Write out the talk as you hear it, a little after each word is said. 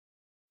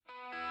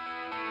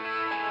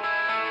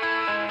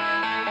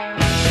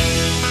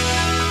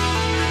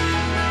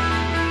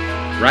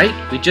Right?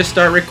 We just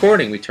start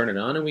recording. We turn it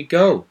on and we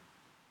go.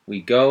 We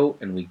go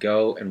and we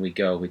go and we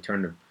go. We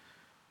turn the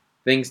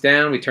things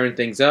down. We turn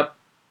things up.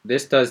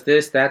 This does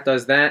this. That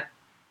does that.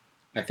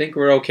 I think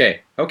we're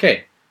okay.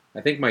 Okay.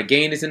 I think my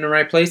gain is in the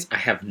right place. I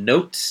have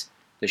notes.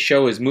 The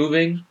show is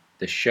moving.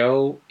 The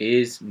show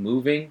is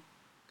moving. I'm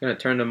going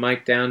to turn the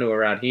mic down to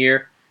around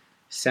here.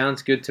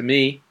 Sounds good to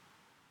me.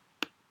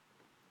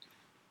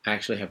 I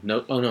actually have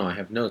notes. Oh, no, I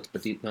have notes,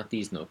 but not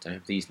these notes. I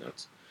have these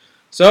notes.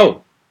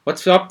 So,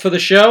 what's up for the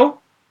show?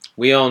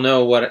 We all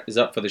know what is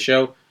up for the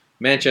show.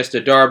 Manchester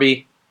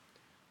Derby.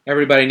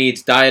 Everybody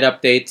needs diet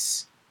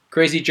updates.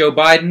 Crazy Joe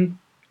Biden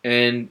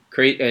and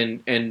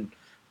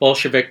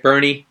Bolshevik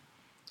Bernie.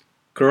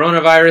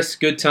 Coronavirus,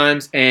 good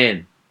times,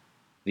 and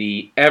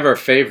the ever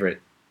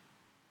favorite,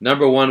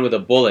 number one with a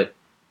bullet,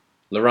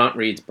 Laurent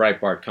Reed's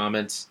Breitbart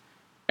comments.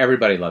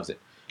 Everybody loves it.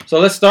 So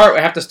let's start.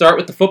 We have to start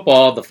with the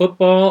football. The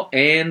football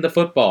and the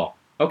football.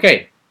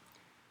 Okay.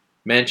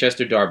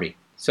 Manchester Derby.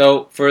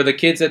 So for the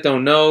kids that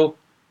don't know,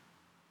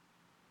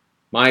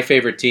 my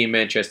favorite team,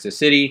 Manchester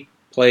City,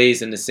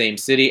 plays in the same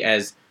city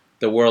as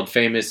the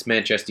world-famous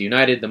Manchester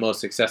United, the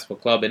most successful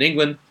club in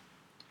England.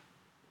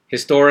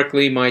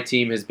 Historically, my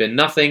team has been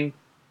nothing.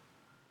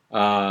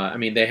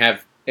 They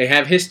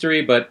have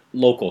history, but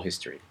local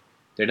history.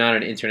 They're not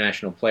an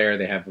international player.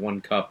 They have one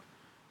cup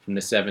from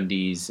the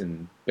 70s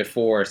and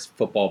before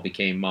football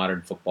became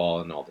modern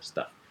football and all this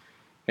stuff.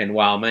 And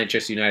while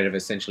Manchester United have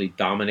essentially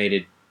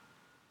dominated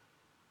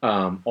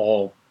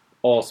all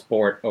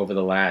sport over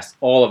the last,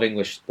 all of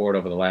English sport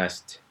over the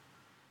last,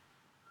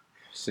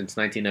 since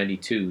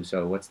 1992.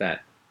 So what's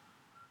that?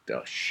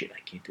 Oh shit, I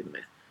can't do the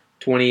math.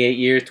 28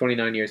 years,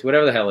 29 years,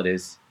 whatever the hell it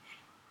is.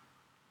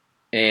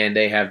 And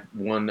they have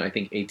won, I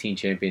think, 18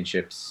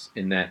 championships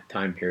in that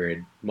time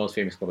period. Most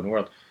famous club in the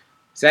world.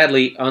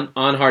 Sadly, on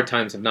hard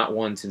times have not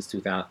won since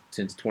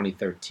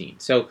 2013.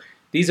 So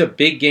these are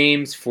big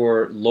games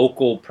for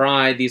local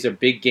pride. These are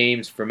big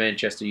games for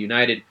Manchester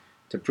United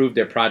to prove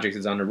their project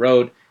is on the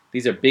road.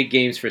 These are big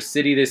games for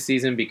City this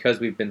season because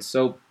we've been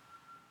so,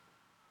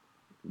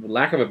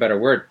 lack of a better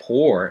word,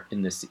 poor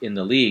in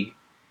the league.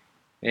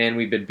 And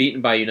we've been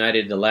beaten by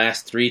United the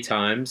last two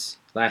times,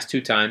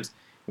 and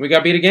we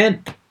got beat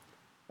again.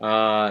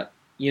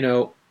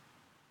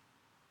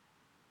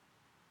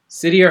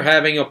 City are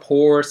having a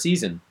poor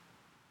season.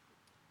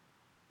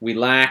 We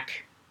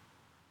lack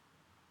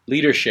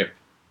leadership,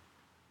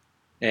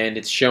 and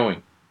it's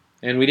showing.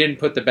 And we didn't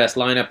put the best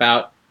lineup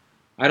out.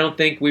 I don't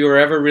think we were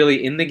ever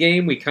really in the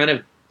game.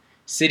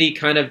 City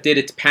kind of did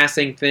its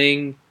passing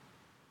thing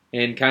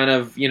and kind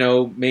of,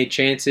 made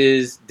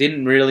chances,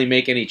 didn't really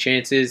make any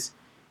chances.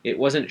 It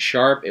wasn't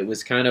sharp. It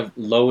was kind of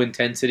low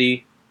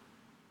intensity.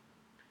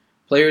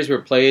 Players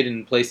were played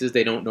in places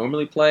they don't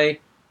normally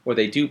play, or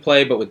they do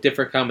play, but with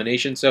different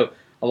combinations. So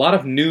a lot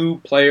of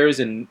new players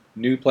in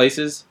new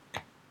places,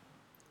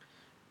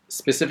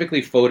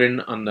 specifically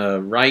Foden on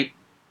the right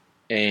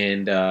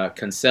and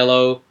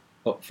Cancelo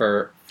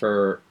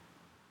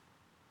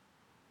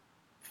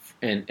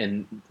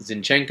and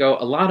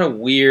Zinchenko. A lot of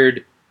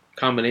weird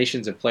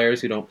combinations of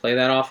players who don't play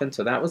that often,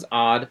 so that was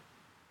odd.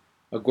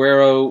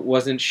 Aguero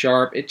wasn't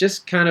sharp. It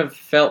just kind of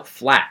felt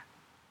flat.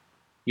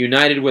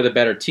 United were the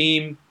better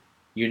team.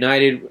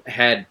 United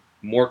had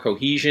more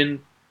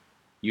cohesion.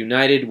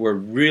 United were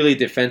really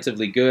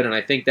defensively good, and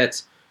I think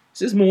this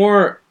is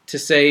more to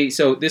say,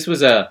 so this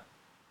was a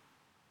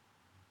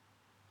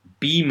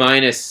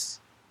B-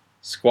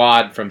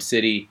 squad from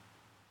City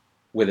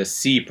with a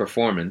C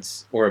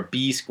performance, or a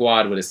B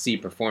squad with a C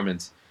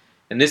performance.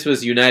 And this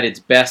was United's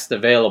best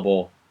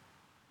available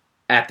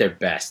at their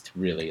best,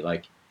 really.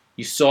 Like,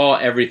 you saw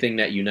everything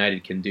that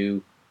United can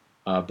do.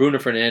 Bruno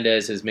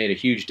Fernandes has made a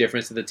huge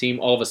difference to the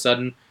team. All of a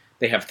sudden,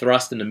 they have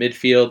thrust in the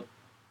midfield.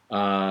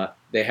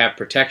 They have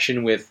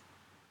protection with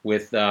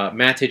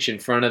Matic in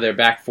front of their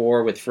back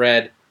four with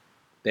Fred.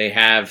 They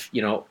have,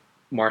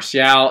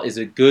 Martial is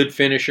a good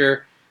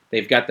finisher.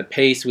 They've got the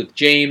pace with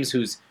James,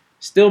 who's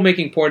still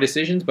making poor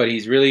decisions, but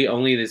he's really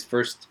only his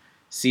first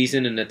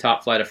season in the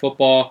top flight of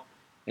football.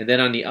 And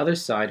then on the other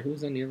side,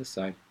 who's on the other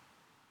side?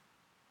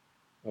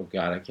 Oh,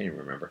 God, I can't even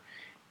remember.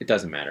 It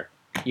doesn't matter.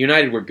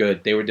 United were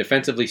good. They were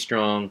defensively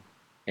strong,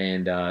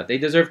 and they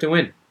deserved to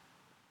win.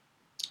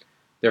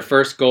 Their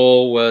first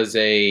goal was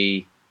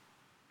a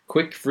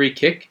quick free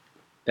kick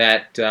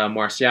that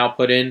Martial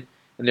put in,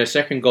 and their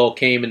second goal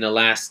came in the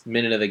last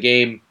minute of the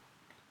game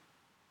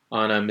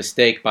on a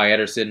mistake by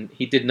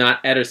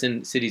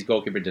Ederson. City's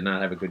goalkeeper, did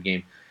not have a good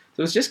game.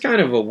 So it was just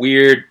kind of a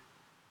weird.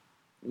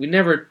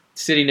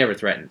 City never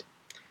threatened.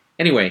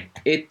 Anyway,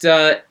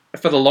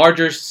 for the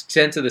larger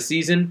sense of the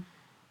season,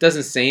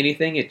 doesn't say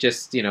anything. It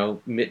just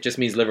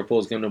means Liverpool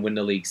is going to win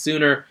the league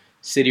sooner.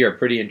 City are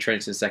pretty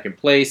entrenched in second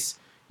place.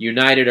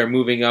 United are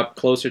moving up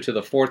closer to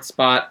the fourth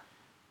spot,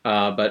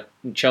 but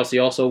Chelsea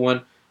also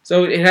won.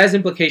 So it has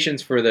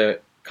implications for the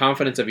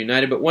confidence of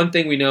United. But one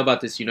thing we know about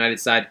this United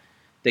side,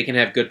 they can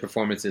have good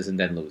performances and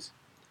then lose.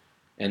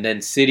 And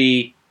then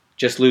City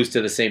just lose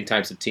to the same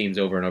types of teams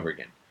over and over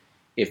again.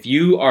 If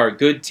you are a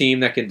good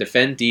team that can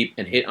defend deep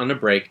and hit on the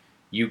break,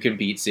 you can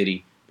beat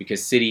City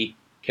because City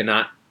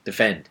cannot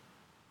defend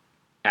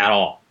at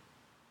all.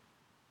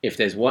 If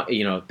there's one,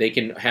 they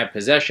can have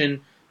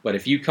possession, but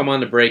if you come on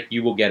the break,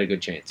 you will get a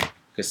good chance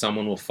because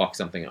someone will fuck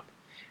something up.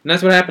 And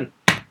that's what happened.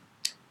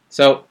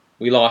 So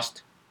we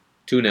lost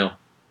 2-0.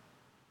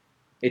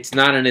 It's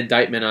not an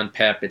indictment on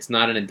Pep. It's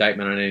not an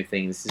indictment on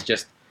anything. This is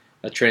just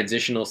a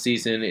transitional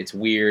season. It's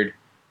weird.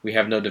 We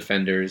have no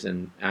defenders,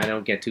 and I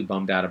don't get too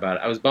bummed out about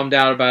it. I was bummed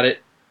out about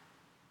it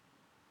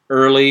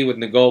early when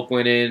the goal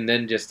went in.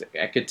 Then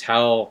I could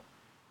tell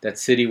that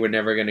City were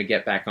never going to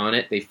get back on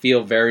it. They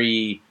feel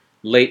very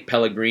late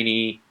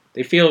Pellegrini.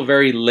 They feel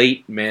very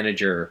late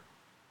manager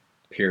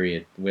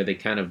period where they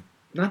kind of,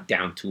 not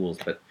down tools,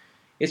 but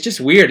it's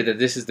just weird that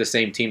this is the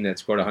same team that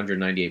scored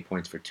 198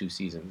 points for 2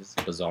 seasons. This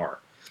is bizarre.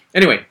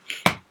 Anyway,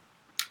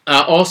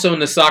 also in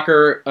the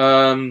soccer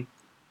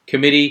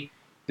committee,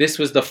 this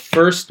was the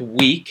first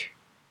week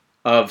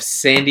of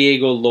San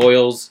Diego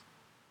Loyal's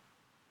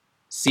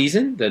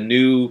season, the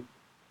new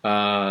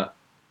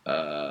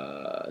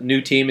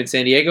team in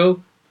San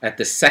Diego at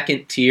the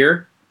second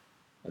tier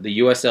of the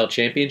USL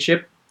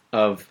Championship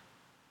of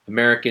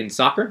American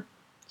soccer,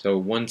 so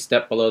one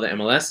step below the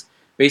MLS.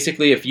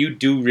 Basically, if you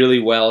do really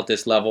well at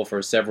this level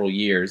for several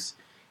years,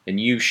 and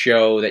you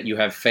show that you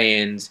have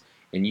fans,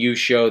 and you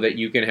show that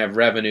you can have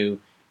revenue,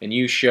 and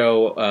you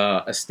show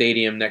a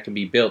stadium that can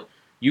be built,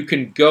 you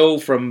can go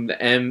from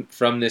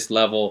this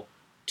level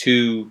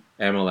to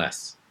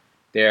MLS.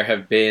 There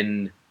have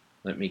been,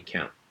 let me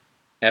count,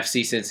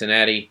 FC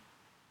Cincinnati,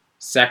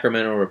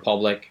 Sacramento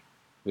Republic,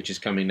 which is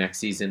coming next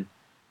season.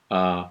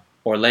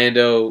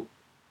 Orlando's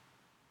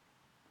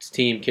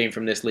team came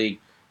from this league.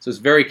 So it's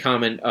very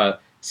common.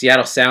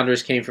 Seattle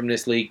Sounders came from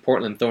this league.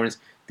 Portland Thorns.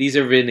 These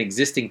have been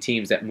existing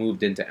teams that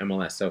moved into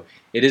MLS. So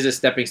it is a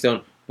stepping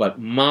stone. But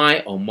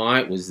my, oh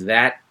my, was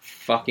that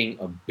fucking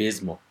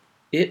abysmal.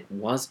 It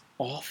was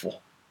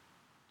awful.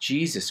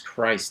 Jesus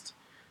Christ.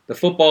 The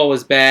football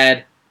was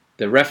bad.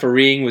 The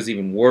refereeing was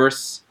even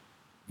worse.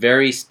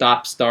 Very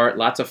stop-start.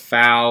 Lots of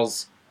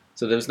fouls.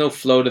 So there was no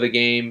flow to the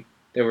game.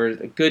 There were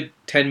a good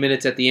 10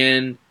 minutes at the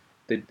end.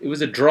 It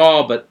was a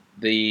draw, but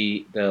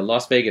the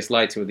Las Vegas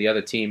Lights, who were the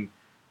other team,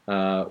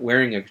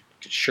 wearing a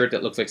shirt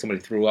that looks like somebody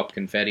threw up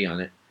confetti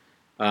on it,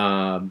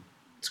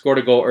 scored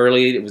a goal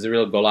early. It was a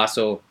real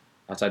golazo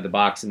outside the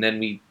box. And then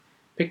we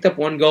picked up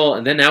one goal,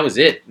 and then that was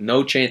it.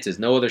 No chances.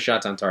 No other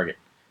shots on target.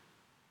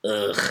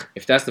 Ugh.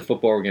 If that's the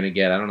football we're going to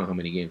get, I don't know how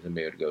many games I'm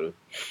able to go to.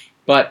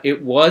 But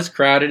it was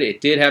crowded. It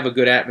did have a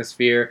good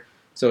atmosphere.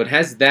 So it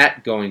has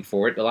that going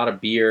for it. A lot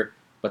of beer.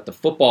 But the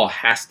football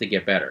has to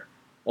get better.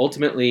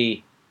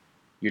 Ultimately,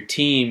 your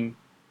team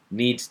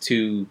needs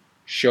to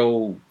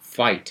show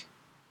fight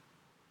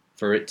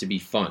for it to be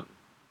fun.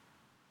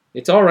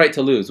 It's all right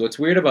to lose. What's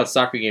weird about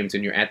soccer games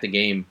when you're at the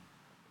game,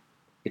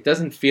 it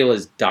doesn't feel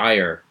as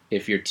dire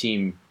if your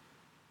team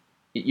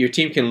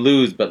can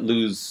lose, but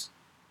lose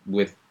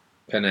with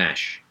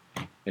panache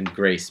and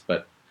grace.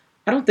 But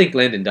I don't think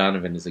Landon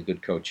Donovan is a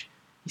good coach.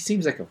 He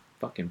seems like a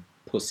fucking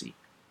pussy.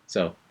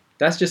 So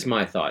that's just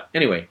my thought.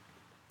 Anyway,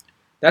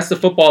 that's the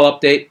football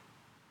update.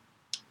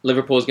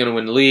 Liverpool's going to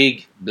win the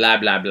league. Blah,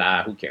 blah,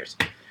 blah. Who cares?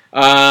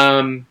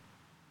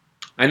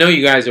 I know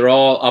you guys are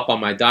all up on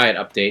my diet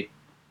update.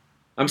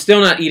 I'm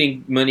still not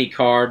eating many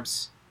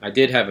carbs. I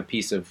did have a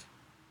piece of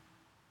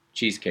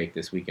cheesecake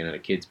this weekend at a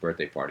kid's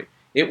birthday party.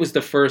 It was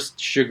the first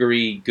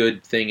sugary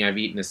good thing I've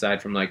eaten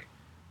aside from like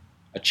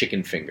a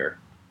chicken finger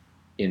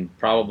in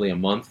probably a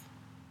month.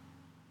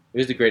 It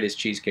was the greatest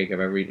cheesecake I've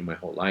ever eaten in my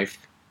whole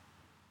life.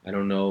 I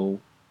don't know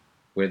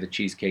where the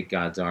cheesecake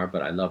gods are,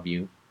 but I love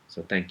you,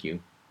 so thank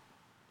you.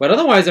 But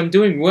otherwise, I'm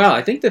doing well.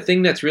 I think the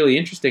thing that's really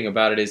interesting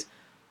about it is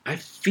I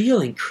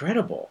feel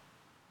incredible.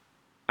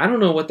 I don't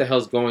know what the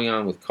hell's going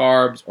on with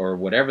carbs or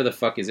whatever the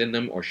fuck is in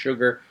them or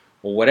sugar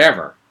or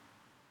whatever.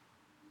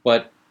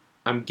 But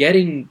I'm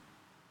getting,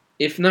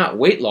 if not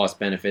weight loss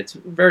benefits,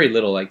 very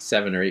little, like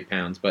 7 or 8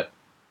 pounds, but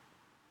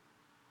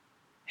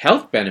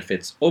health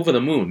benefits over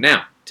the moon.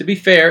 Now, to be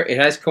fair, it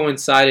has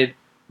coincided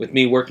with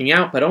me working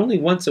out, but only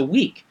once a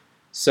week.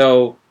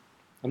 So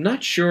I'm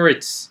not sure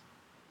it's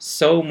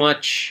so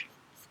much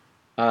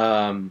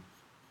it's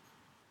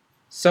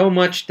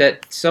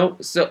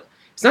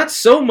not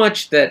so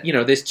much that,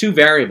 there's two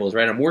variables,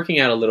 right? I'm working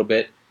out a little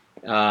bit.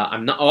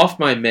 I'm not off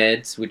my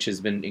meds, which has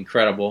been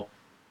incredible,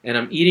 and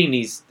I'm eating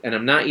these, and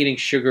I'm not eating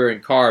sugar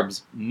and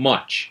carbs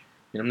much.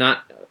 I'm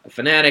not a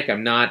fanatic.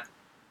 I'm not,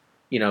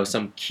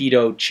 some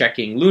keto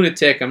checking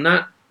lunatic. I'm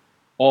not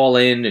all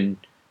in and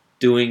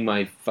doing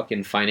my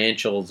fucking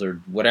financials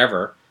or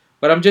whatever,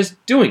 but I'm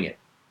just doing it.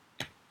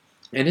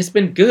 And it's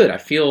been good. I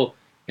feel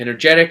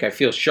energetic. I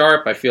feel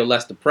sharp. I feel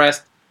less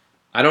depressed.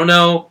 I don't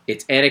know.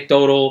 It's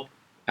anecdotal.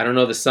 I don't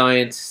know the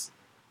science,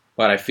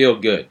 but I feel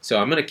good. So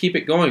I'm going to keep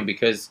it going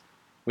because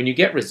when you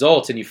get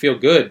results and you feel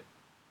good, it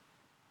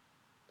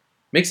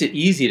makes it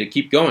easy to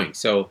keep going.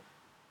 So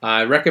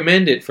I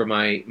recommend it for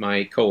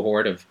my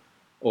cohort of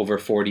over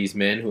 40s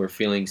men who are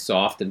feeling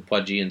soft and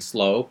pudgy and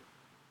slow.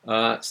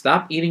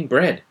 Stop eating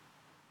bread.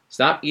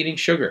 Stop eating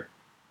sugar.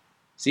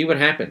 See what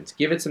happens.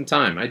 Give it some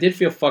time. I did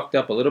feel fucked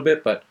up a little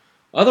bit, but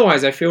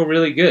otherwise, I feel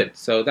really good.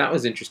 So that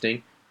was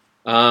interesting.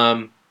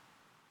 I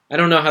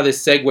don't know how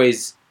this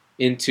segues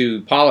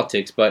into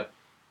politics, but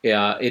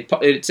it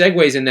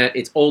segues in that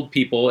it's old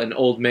people and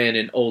old men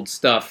and old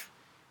stuff,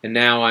 and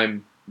now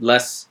I'm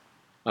less.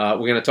 We're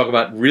going to talk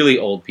about really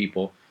old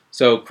people.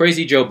 So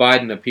crazy Joe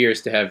Biden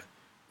appears to have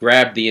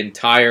grabbed the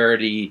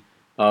entirety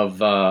of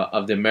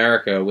the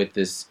America with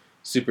this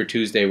Super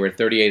Tuesday, where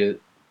 38%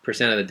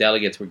 of the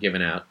delegates were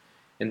given out,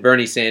 and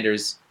Bernie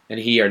Sanders and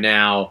he are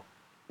now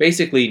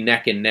basically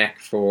neck and neck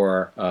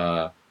for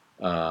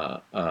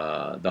the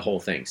whole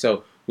thing.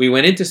 So we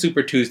went into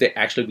Super Tuesday.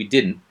 Actually, we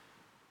didn't.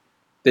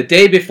 The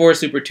day before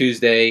Super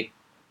Tuesday,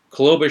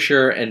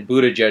 Klobuchar and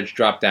Buttigieg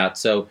dropped out.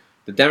 So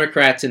the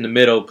Democrats in the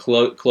middle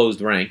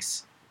closed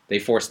ranks. They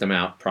forced them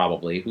out,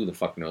 probably. Who the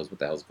fuck knows what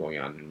the hell's going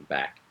on in the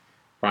back.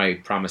 Probably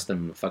promised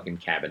them a fucking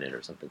cabinet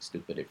or something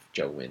stupid if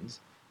Joe wins.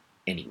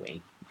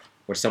 Anyway.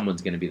 Or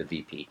someone's going to be the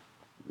VP.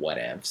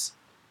 Whatevs.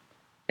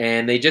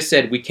 And they just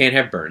said, we can't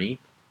have Bernie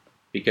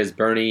because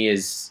Bernie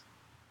is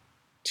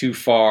too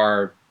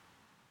far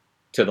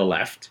to the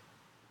left,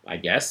 I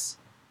guess.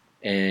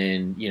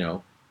 And, you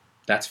know,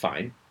 that's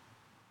fine.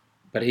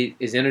 But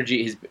his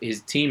energy,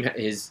 his team,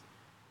 his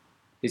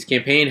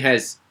campaign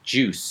has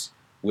juice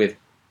with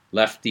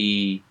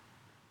lefty,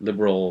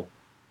 liberal,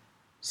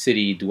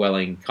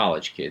 city-dwelling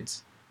college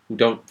kids who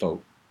don't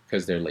vote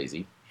because they're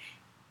lazy.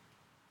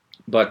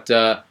 But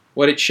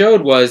what it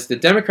showed was the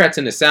Democrats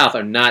in the South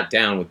are not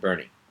down with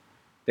Bernie.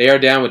 They are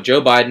down with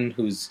Joe Biden,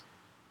 who's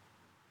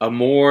a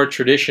more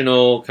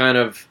traditional kind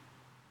of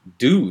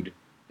dude.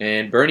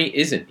 And Bernie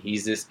isn't.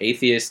 He's this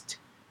atheist.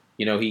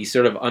 You know, he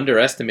sort of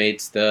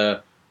underestimates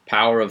the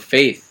power of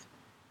faith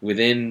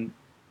within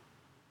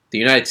the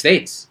United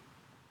States.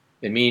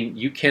 I mean,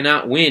 you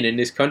cannot win in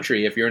this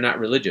country if you're not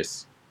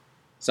religious.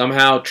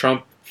 Somehow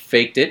Trump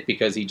faked it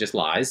because he just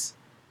lies.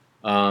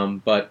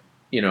 But,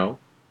 you know,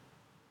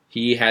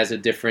 he has a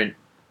different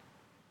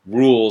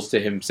rules to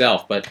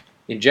himself. But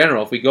in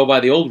general, if we go by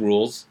the old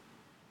rules,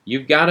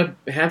 you've got to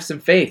have some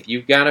faith.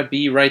 You've got to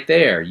be right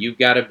there. You've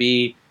got to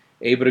be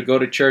able to go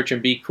to church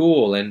and be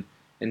cool. And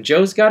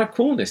Joe's got a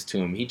coolness to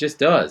him. He just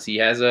does. He's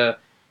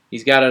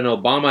got an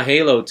Obama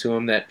halo to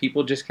him that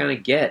people just kind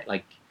of get.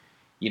 Like,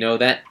 you know,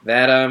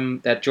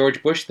 that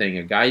George Bush thing,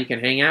 a guy you can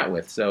hang out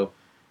with. So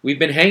we've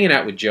been hanging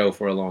out with Joe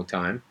for a long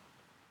time.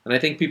 And I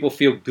think people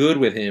feel good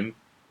with him.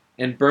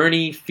 And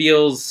Bernie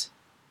feels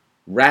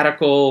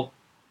radical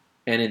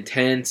and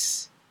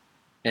intense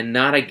and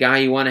not a guy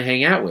you want to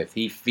hang out with.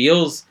 He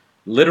feels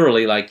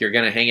literally like you're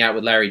going to hang out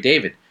with Larry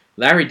David.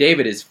 Larry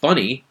David is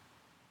funny,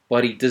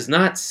 but he does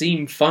not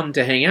seem fun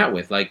to hang out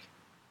with. Like,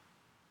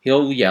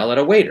 he'll yell at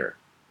a waiter.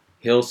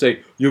 He'll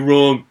say, "You're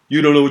wrong.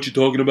 You don't know what you're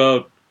talking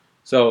about."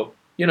 So,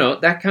 you know,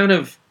 that kind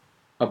of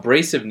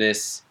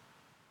abrasiveness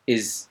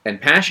and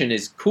passion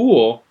is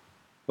cool,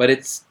 but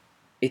it's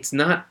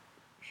not,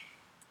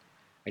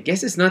 I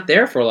guess it's not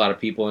there for a lot of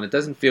people, and it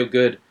doesn't feel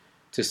good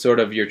to sort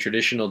of your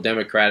traditional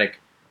Democratic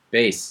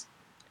base.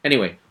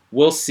 Anyway,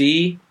 we'll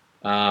see.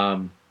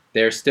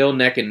 They're still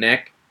neck and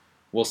neck.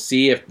 We'll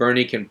see if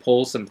Bernie can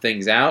pull some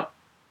things out,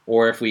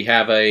 or if we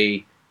have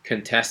a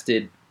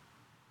contested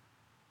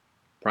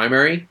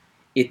primary.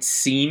 It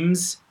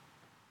seems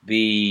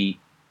the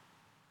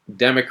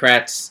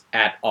Democrats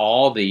at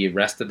all, the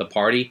rest of the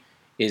party,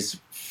 is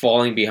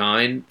falling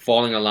behind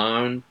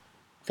on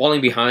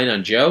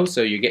Joe.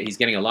 So he's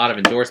getting a lot of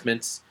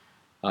endorsements.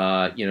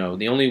 You know,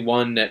 the only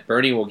one that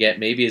Bernie will get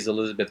maybe is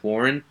Elizabeth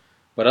Warren,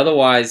 but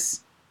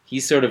otherwise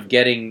he's sort of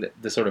getting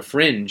the sort of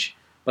fringe.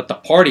 But the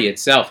party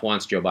itself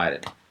wants Joe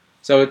Biden,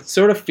 so it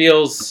sort of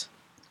feels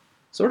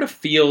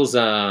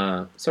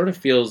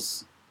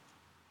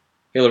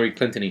Hillary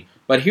Clinton-y.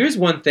 But here's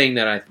one thing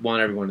that I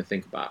want everyone to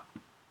think about,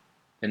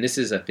 and this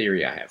is a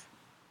theory I have,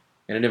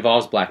 and it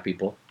involves black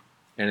people,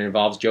 and it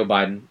involves Joe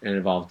Biden, and it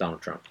involves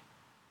Donald Trump.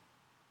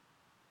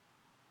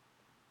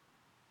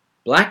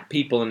 Black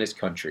people in this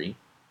country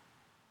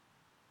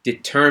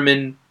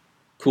determine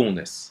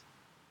coolness.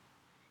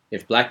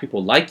 If black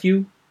people like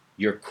you,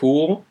 you're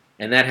cool,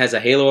 and that has a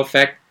halo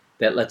effect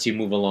that lets you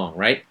move along,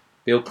 right?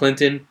 Bill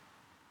Clinton,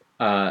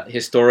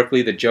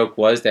 historically, the joke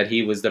was that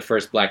he was the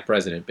first black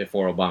president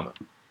before Obama.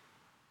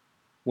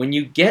 When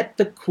you get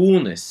the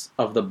coolness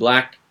of the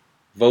black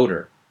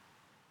voter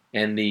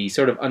and the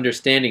sort of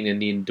understanding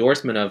and the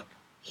endorsement of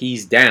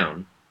he's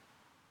down,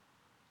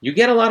 you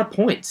get a lot of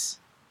points.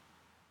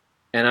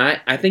 And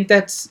I think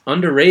that's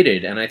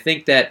underrated, and I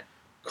think that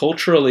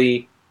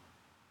culturally,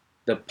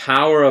 the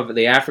power of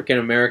the African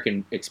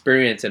American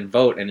experience and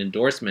vote and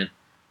endorsement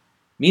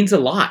means a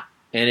lot.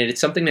 And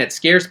it's something that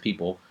scares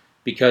people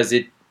because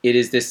it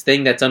is this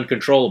thing that's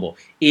uncontrollable.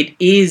 It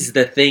is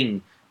the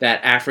thing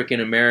that African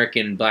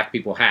American black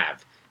people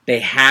have. They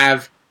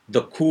have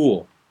the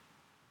cool.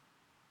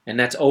 And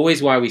that's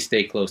always why we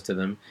stay close to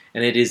them.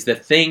 And it is the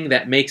thing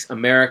that makes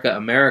America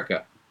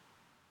America.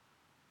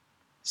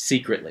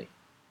 Secretly.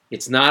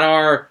 It's not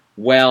our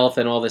wealth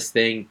and all this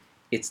thing.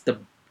 It's the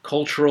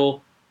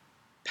cultural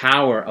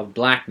power of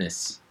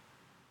blackness.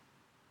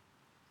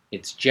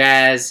 It's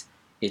jazz,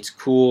 it's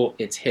cool,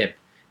 it's hip.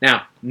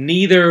 Now,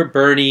 neither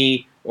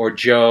Bernie or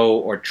Joe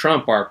or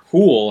Trump are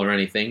cool or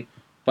anything,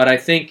 but I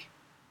think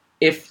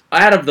if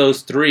out of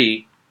those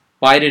three,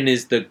 Biden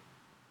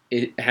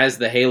has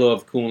the halo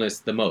of coolness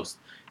the most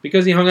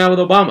because he hung out with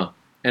Obama,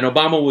 and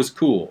Obama was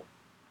cool,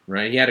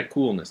 right? He had a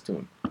coolness to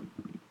him.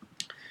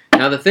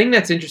 Now, the thing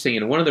that's interesting,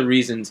 and one of the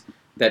reasons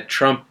that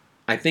Trump,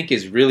 I think,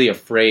 is really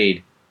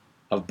afraid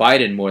of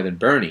Biden more than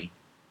Bernie,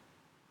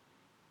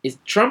 is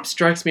Trump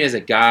strikes me as a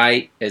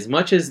guy, as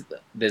much as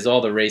there's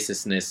all the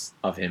racistness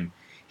of him,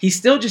 he's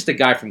still just a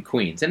guy from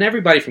Queens, and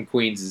everybody from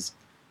Queens is,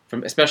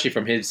 especially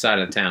from his side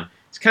of the town,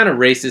 it's kind of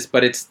racist,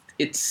 but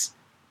it's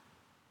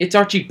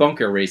Archie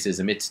Bunker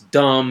racism. It's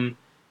dumb.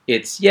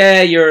 It's,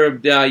 you're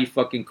you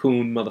fucking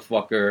coon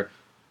motherfucker.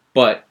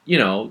 But,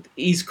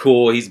 he's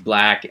cool. He's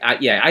black.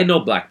 I know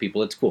black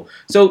people. It's cool.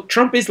 So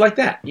Trump is like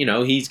that.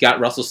 He's got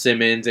Russell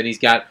Simmons, and he's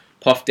got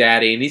Puff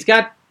Daddy, and he's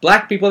got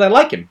black people that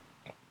like him.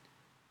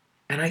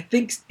 And I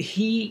think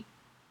he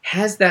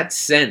has that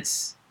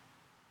sense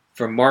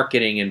for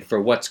marketing and for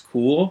what's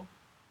cool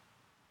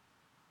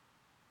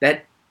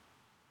that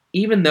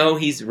even though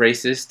he's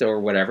racist or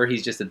whatever,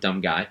 he's just a dumb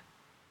guy,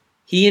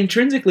 he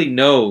intrinsically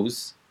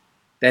knows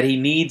that he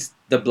needs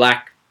the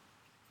black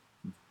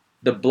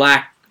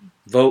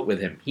vote with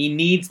him. He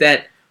needs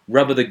that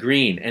rub of the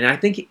green. And I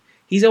think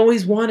he's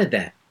always wanted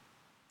that.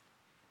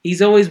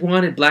 He's always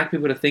wanted black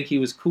people to think he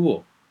was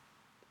cool.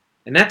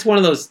 And that's one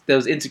of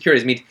those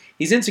insecurities. I mean,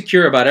 he's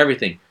insecure about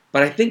everything,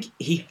 but I think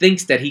he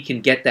thinks that he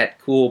can get that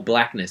cool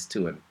blackness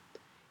to him,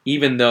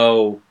 even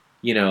though,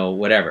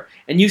 whatever.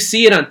 And you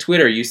see it on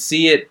Twitter. You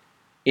see it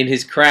in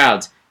his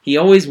crowds. He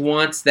always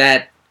wants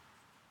that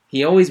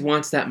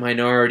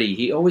minority.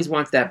 He always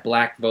wants that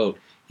black vote.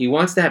 He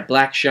wants that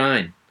black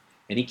shine,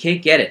 and he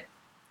can't get it.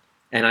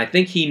 And I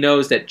think he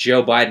knows that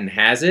Joe Biden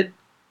has it,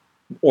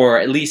 or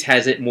at least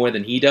has it more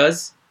than he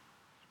does,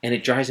 and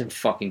it drives him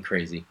fucking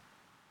crazy.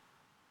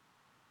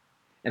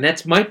 And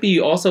that might be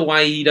also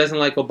why he doesn't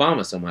like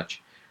Obama so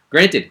much.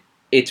 Granted,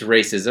 it's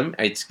racism,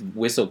 it's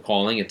whistle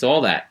calling, it's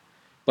all that.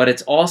 But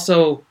it's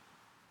also,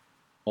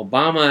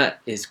 Obama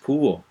is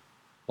cool.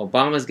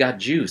 Obama's got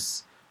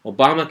juice.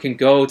 Obama can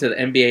go to the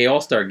NBA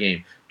All-Star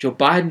game. Joe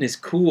Biden is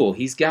cool.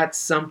 He's got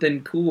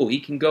something cool. He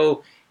can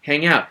go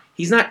hang out.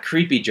 He's not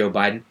creepy, Joe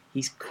Biden.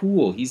 He's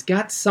cool. He's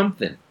got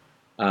something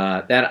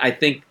that I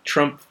think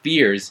Trump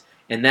fears,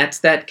 and that's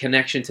that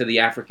connection to the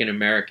African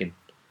American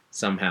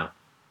somehow.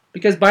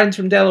 Because Biden's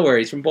from Delaware,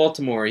 he's from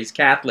Baltimore, he's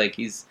Catholic,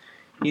 he's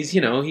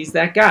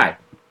that guy.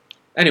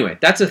 Anyway,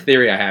 that's a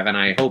theory I have, and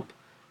I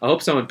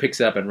hope someone picks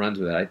it up and runs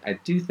with it. I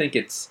do think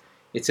it's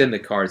in the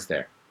cards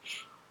there.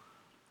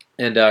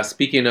 And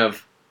speaking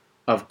of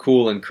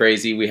cool and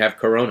crazy, we have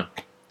Corona.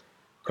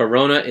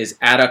 Corona is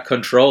out of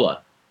control.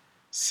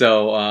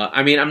 So,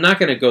 I'm not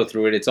going to go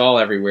through it. It's all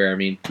everywhere.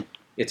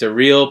 It's a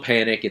real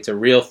panic. It's a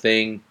real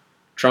thing.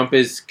 Trump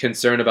is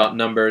concerned about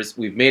numbers.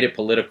 We've made it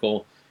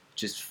political.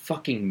 Just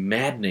fucking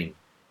maddening.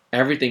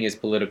 Everything is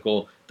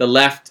political. The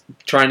left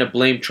trying to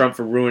blame Trump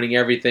for ruining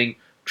everything.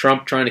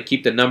 Trump trying to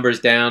keep the numbers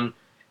down.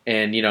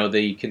 And,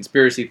 the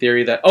conspiracy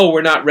theory that,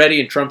 we're not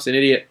ready and Trump's an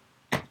idiot.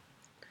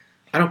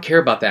 I don't care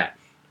about that.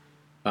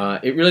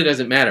 It really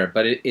doesn't matter.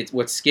 But it's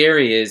what's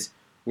scary is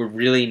we're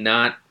really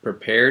not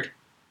prepared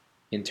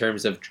in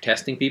terms of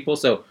testing people.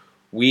 So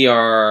we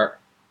are,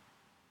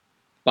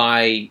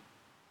 by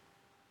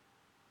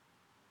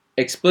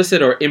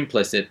explicit or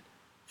implicit,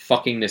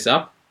 fucking this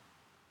up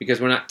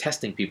because we're not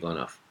testing people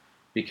enough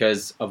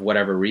because of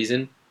whatever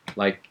reason.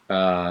 Like,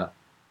 I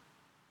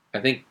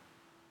think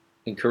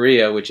in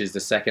Korea, which is the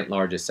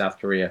South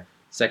Korea,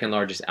 second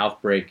largest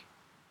outbreak,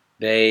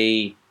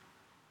 they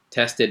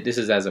tested, this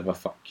is as of a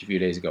few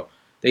days ago,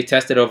 they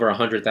tested over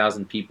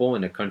 100,000 people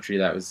in a country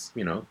that was,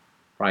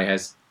 probably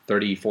has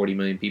 30, 40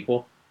 million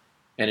people.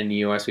 And in the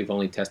U.S., we've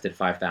only tested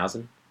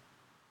 5,000.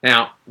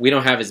 Now, we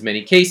don't have as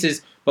many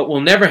cases, but we'll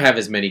never have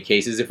as many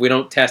cases if we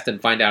don't test and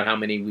find out how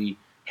many we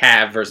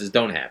have versus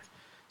don't have.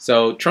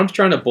 So Trump's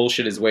trying to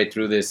bullshit his way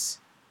through this.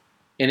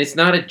 And it's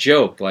not a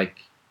joke. Like,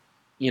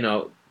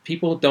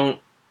 people don't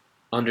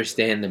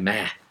understand the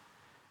math.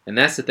 And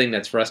that's the thing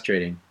that's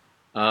frustrating.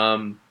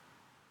 The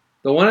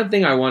one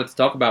thing I wanted to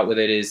talk about with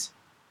it is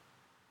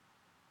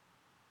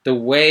the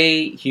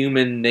way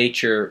human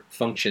nature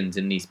functions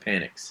in these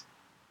panics.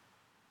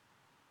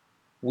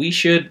 We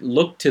should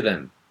look to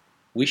them.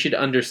 We should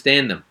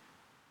understand them.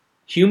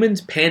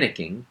 Humans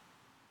panicking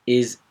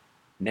is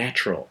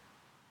natural.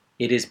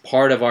 It is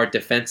part of our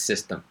defense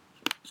system.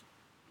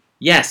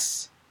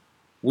 Yes,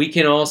 we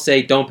can all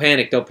say, don't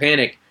panic, don't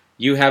panic.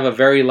 You have a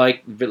very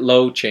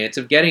low chance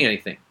of getting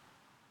anything.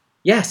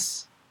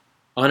 Yes,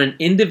 on an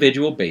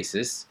individual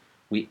basis,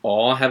 we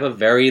all have a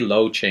very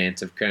low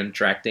chance of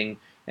contracting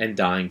and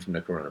dying from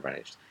the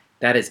coronavirus.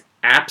 That is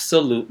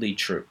absolutely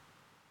true.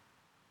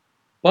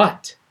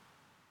 But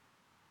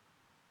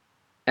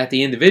at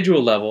the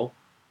individual level,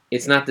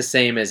 it's not the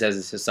same as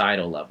a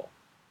societal level.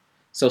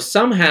 So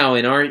somehow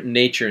in our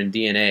nature and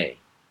DNA,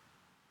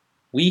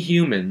 we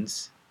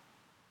humans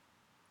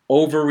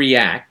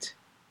overreact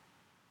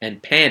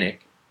and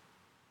panic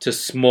to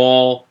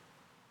small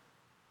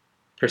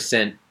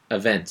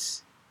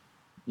events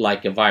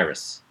like a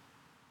virus.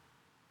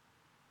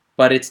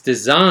 But it's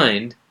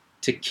designed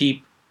to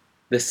keep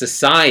the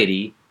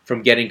society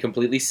from getting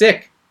completely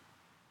sick.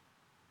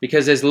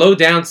 Because there's low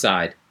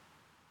downside,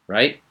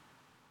 right?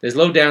 There's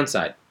low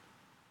downside.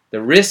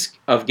 The risk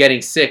of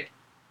getting sick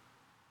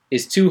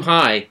is too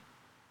high.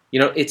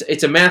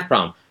 It's a math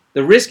problem.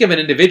 The risk of an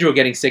individual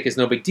getting sick is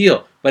no big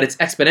deal, but it's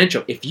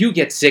exponential. If you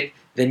get sick,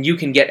 then you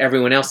can get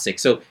everyone else sick.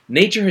 So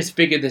nature has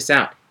figured this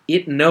out.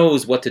 It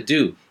knows what to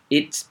do.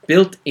 It's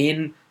built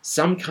in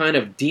some kind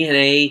of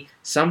DNA,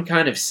 some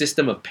kind of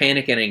system of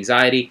panic and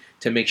anxiety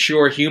to make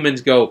sure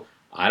humans go,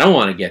 I don't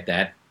want to get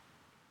that.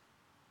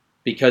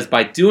 Because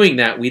by doing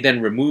that, we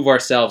then remove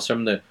ourselves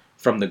from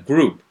the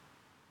group.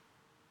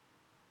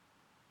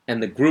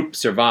 And the group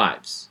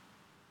survives.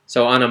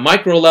 So on a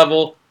micro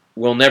level,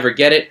 we'll never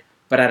get it.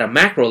 But at a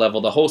macro level,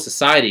 the whole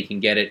society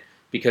can get it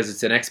because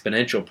it's an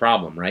exponential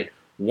problem, right?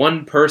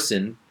 One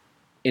person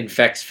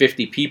infects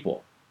 50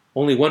 people.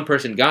 Only one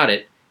person got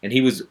it, and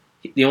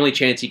the only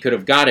chance he could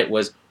have got it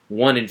was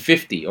 1 in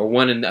 50 or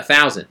 1 in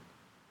 1,000.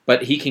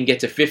 But he can get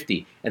to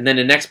 50, and then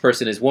the next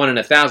person is 1 in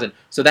 1,000.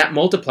 So that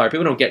multiplier,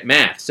 people don't get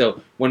math.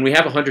 So when we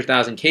have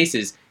 100,000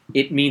 cases,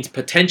 it means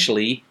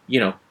potentially,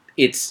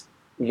 it's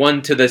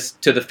 1 to the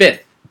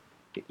 5th.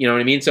 You know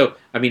what I mean? So,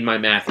 my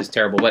math is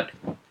terrible, but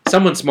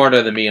someone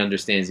smarter than me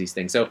understands these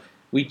things. So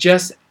we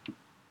just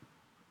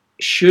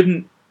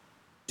shouldn't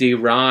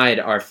deride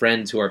our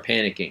friends who are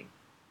panicking.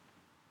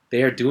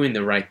 They are doing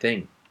the right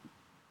thing.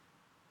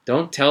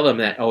 Don't tell them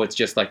that, it's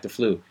just like the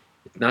flu.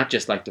 It's not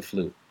just like the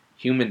flu.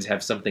 Humans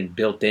have something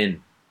built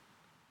in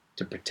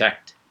to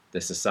protect the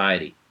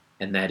society,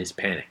 and that is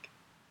panic.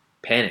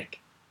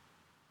 Panic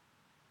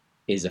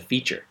is a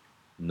feature,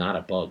 not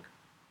a bug.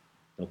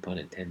 No pun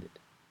intended.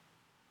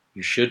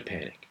 You should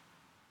panic.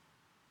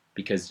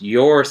 Because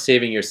you're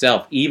saving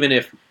yourself, even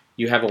if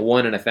you have a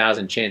 1 in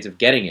 1,000 chance of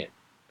getting it,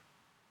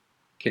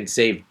 can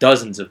save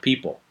dozens of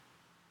people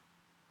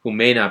who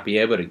may not be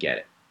able to get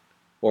it.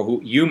 Or who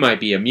you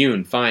might be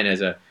immune, fine,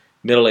 as a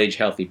middle-aged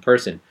healthy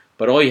person.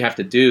 But all you have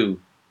to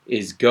do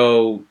is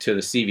go to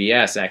the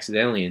CVS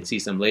accidentally and see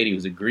some lady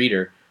who's a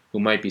greeter who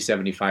might be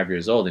 75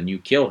 years old and you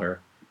kill her.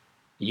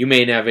 You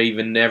may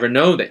never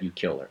know that you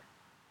kill her.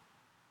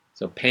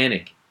 So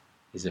panic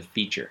is a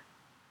feature,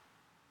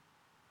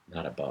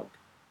 not a bug.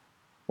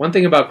 One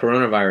thing about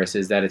coronavirus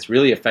is that it's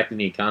really affecting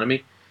the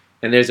economy,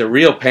 and there's a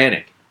real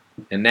panic.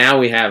 And now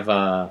we've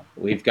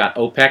got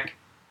OPEC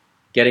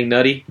getting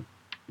nutty,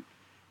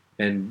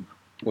 and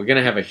we're going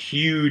to have a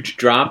huge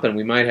drop, and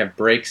we might have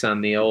breaks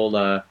on the old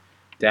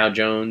Dow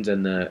Jones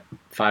and the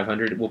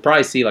 500. We'll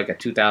probably see like a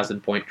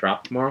 2,000-point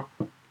drop tomorrow.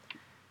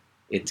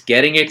 It's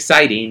getting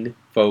exciting,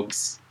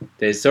 folks.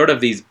 There's sort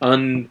of these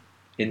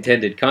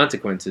unintended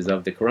consequences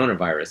of the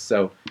coronavirus.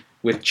 So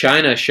with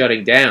China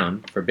shutting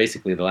down for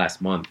basically the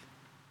last month,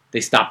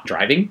 they stopped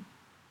driving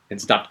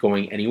and stopped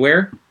going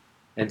anywhere.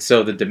 And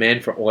so the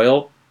demand for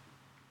oil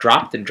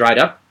dropped and dried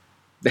up.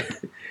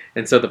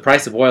 And so the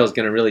price of oil is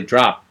going to really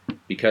drop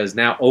because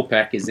now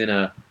OPEC is in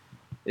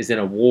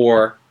a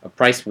war, a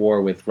price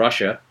war with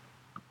Russia.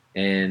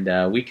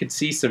 And we could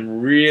see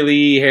some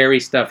really hairy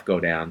stuff go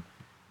down.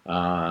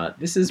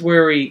 This is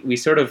where we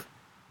sort of,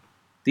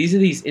 these are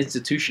these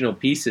institutional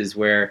pieces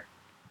where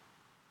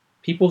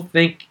people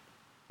think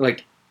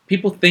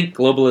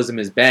globalism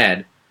is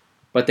bad,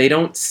 but they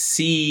don't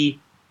see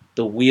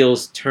the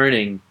wheels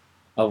turning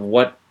of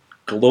what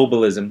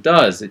globalism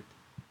does. It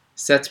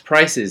sets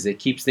prices. It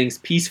keeps things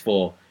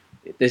peaceful.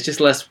 There's just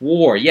less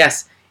war.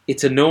 Yes,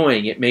 it's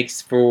annoying. It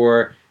makes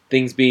for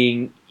things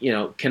being,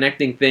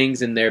 connecting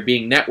things and there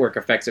being network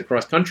effects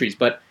across countries.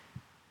 But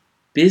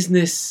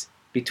business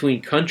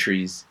between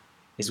countries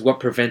is what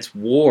prevents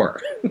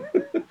war.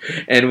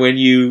 And when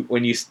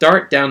you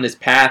start down this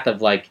path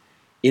of like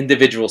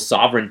individual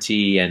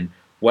sovereignty and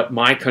what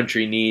my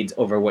country needs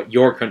over what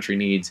your country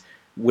needs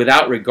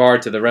without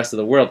regard to the rest of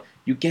the world,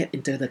 you get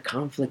into the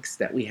conflicts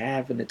that we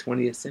have in the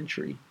 20th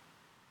century.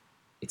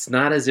 It's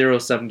not a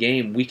zero-sum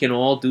game. We can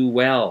all do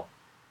well.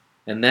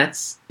 And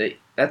that's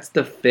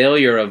the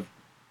failure of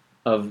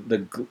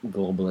the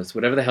globalists,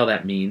 whatever the hell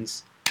that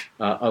means,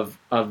 of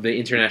the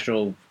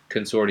international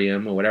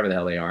consortium or whatever the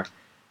hell they are,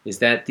 is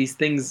that these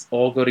things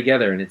all go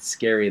together, and it's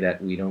scary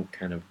that we don't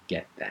kind of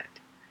get that.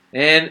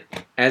 And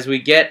as we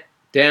get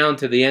down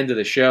to the end of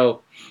the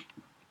show,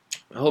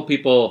 I hope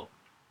people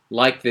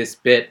like this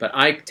bit, but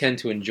I tend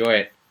to enjoy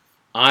it.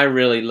 I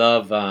really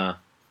love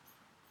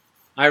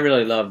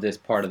this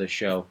part of the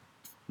show.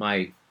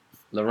 My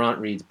Laurent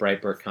reads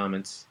Breitbart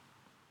comments.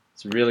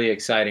 It's really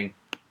exciting.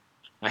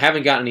 I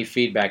haven't gotten any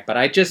feedback, but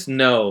I just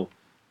know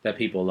that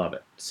people love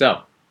it.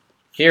 So,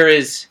 here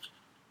is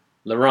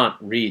Laurent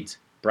reads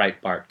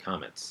Breitbart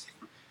comments.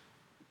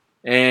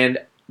 And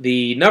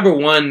the number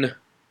one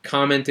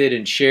commented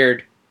and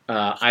shared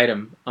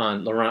item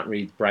on Laurent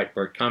reads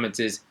Breitbart comments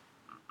is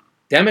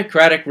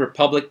Democratic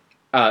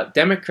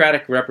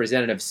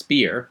Representative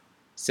Speer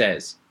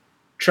says,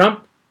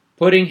 Trump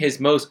putting his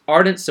most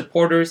ardent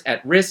supporters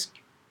at risk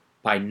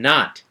by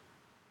not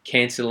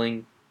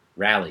canceling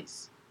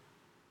rallies.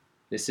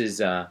 This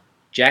is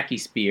Jackie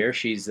Spear.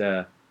 She's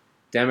a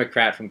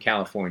Democrat from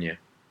California.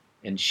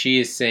 And she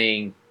is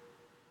saying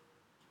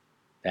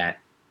that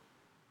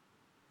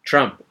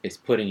Trump is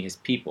putting his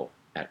people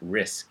at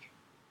risk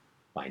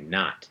by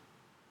not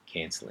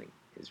canceling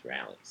his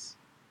rallies.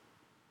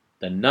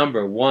 The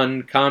number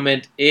one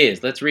comment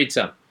is, let's read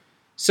some.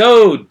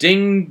 So,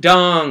 ding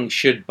dong,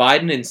 should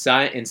Biden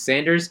and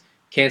Sanders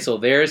cancel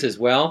theirs as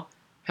well?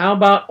 How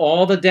about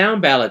all the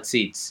down ballot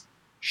seats?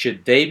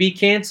 Should they be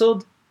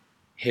canceled?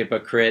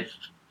 Hypocrite.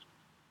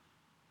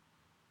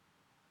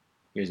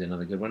 Here's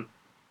another good one.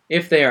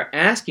 If they are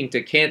asking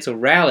to cancel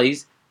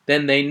rallies,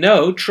 then they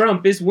know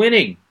Trump is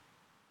winning.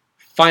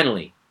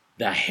 Finally,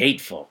 the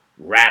hateful,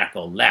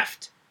 radical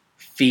left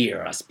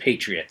fear us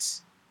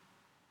patriots.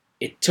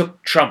 It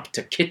took Trump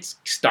to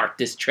kickstart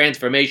this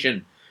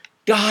transformation.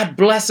 God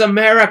bless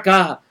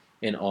America!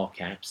 In all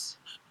caps.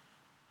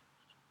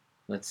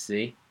 Let's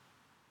see.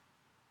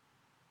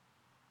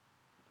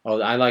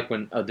 Oh, I like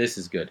when... Oh, this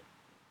is good.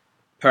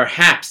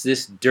 Perhaps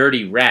this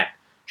dirty rat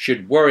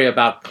should worry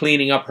about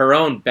cleaning up her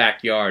own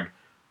backyard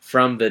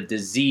from the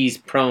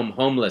disease-prone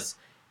homeless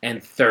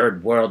and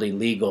third-world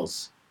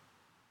illegals.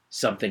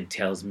 Something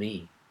tells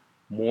me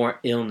more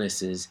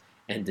illnesses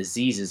and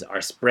diseases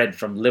are spread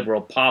from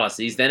liberal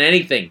policies than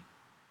anything.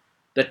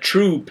 The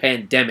true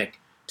pandemic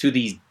to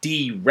these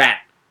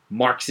D-rat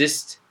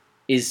Marxists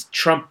is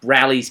Trump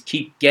rallies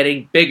keep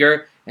getting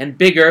bigger and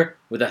bigger,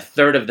 with a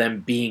third of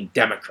them being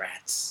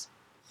Democrats.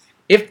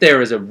 If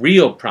there is a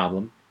real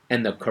problem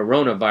and the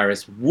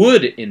coronavirus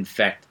would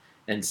infect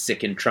and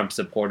sicken Trump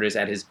supporters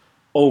at his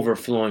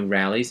overflowing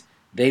rallies,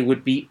 they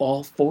would be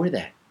all for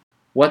that.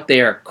 What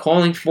they are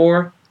calling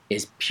for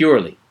is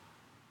purely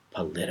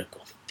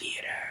political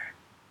theater.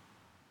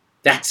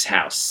 That's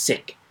how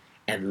sick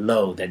and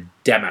low the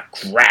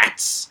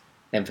Democrats,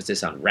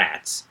 emphasis on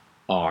rats,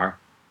 are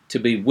to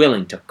be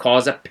willing to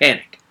cause a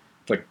panic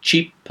for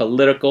cheap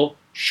political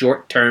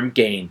short-term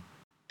gain.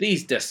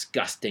 These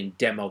disgusting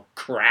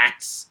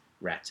Democrats,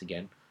 rats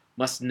again,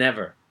 must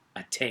never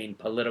attain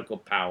political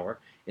power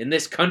in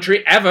this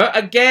country ever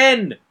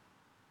again.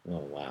 Oh,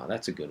 wow,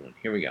 that's a good one.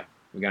 Here we go.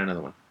 We got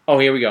another one. Oh,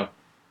 here we go.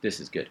 This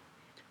is good.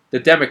 The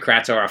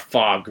Democrats are a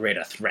far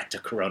greater threat to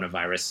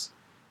coronavirus.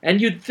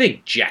 And you'd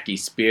think Jackie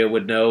Spear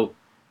would know,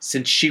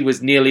 since she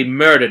was nearly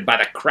murdered by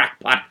the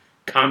crackpot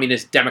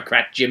communist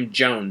Democrat Jim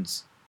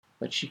Jones.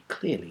 But she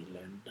clearly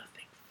learned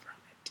nothing from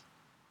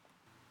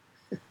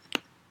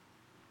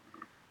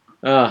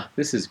it.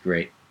 This is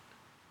great.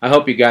 I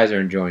hope you guys are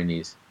enjoying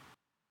these.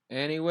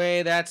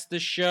 Anyway, that's the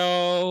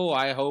show.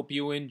 I hope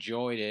you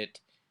enjoyed it.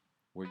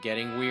 We're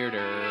getting weirder.